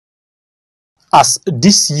As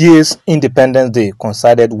this year's Independence Day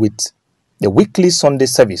coincided with the weekly Sunday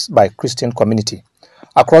service by Christian community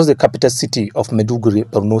across the capital city of Maiduguri,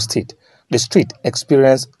 Borno State, the street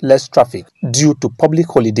experienced less traffic due to public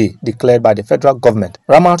holiday declared by the federal government.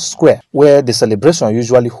 Ramat Square, where the celebration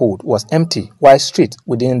usually hold, was empty, while streets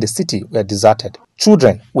within the city were deserted.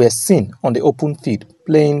 Children were seen on the open field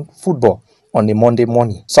playing football on a Monday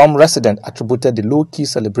morning. Some residents attributed the low-key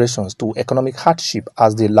celebrations to economic hardship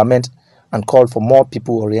as they lament and called for more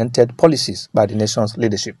people-oriented policies by the nation's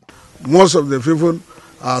leadership. Most of the people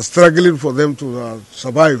are struggling for them to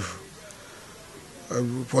survive,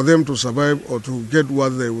 or to get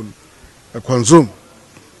what they will consume.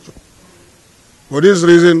 For this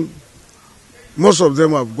reason, most of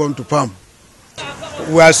them have gone to farm.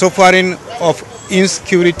 We are suffering of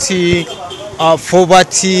insecurity,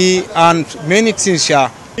 poverty, and many things.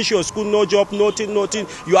 Finish your school, no job, nothing.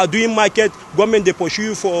 You are doing market, government they pursue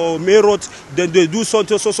you for main road, then they do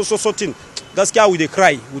something. Gaskia, we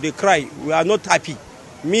cry. We are not happy.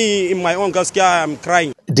 Me, in my own Gaskia, I'm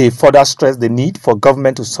crying. They further stressed the need for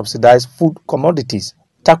government to subsidize food commodities,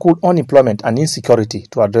 tackle unemployment and insecurity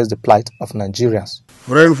to address the plight of Nigerians.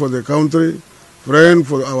 Praying for the country, praying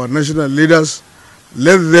for our national leaders,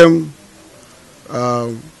 let them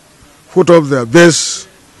put up their best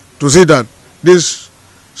to see that this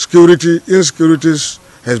insecurities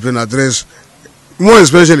has been addressed, more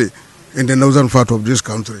especially in the northern part of this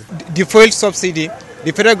country. The fuel subsidy,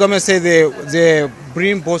 the federal government says they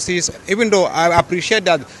bring buses, even though I appreciate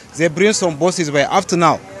that they bring some buses by after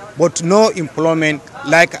now, but no employment.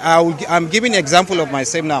 Like I'm giving an example of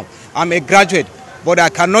myself now. I'm a graduate, but I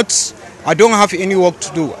don't have any work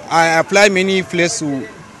to do. I apply many places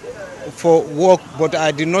for work, but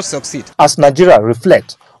I did not succeed. As Nigeria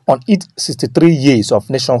reflects on its 63 years of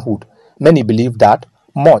nationhood, many believe that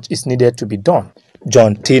much is needed to be done.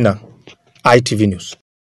 John Tina, ITV News.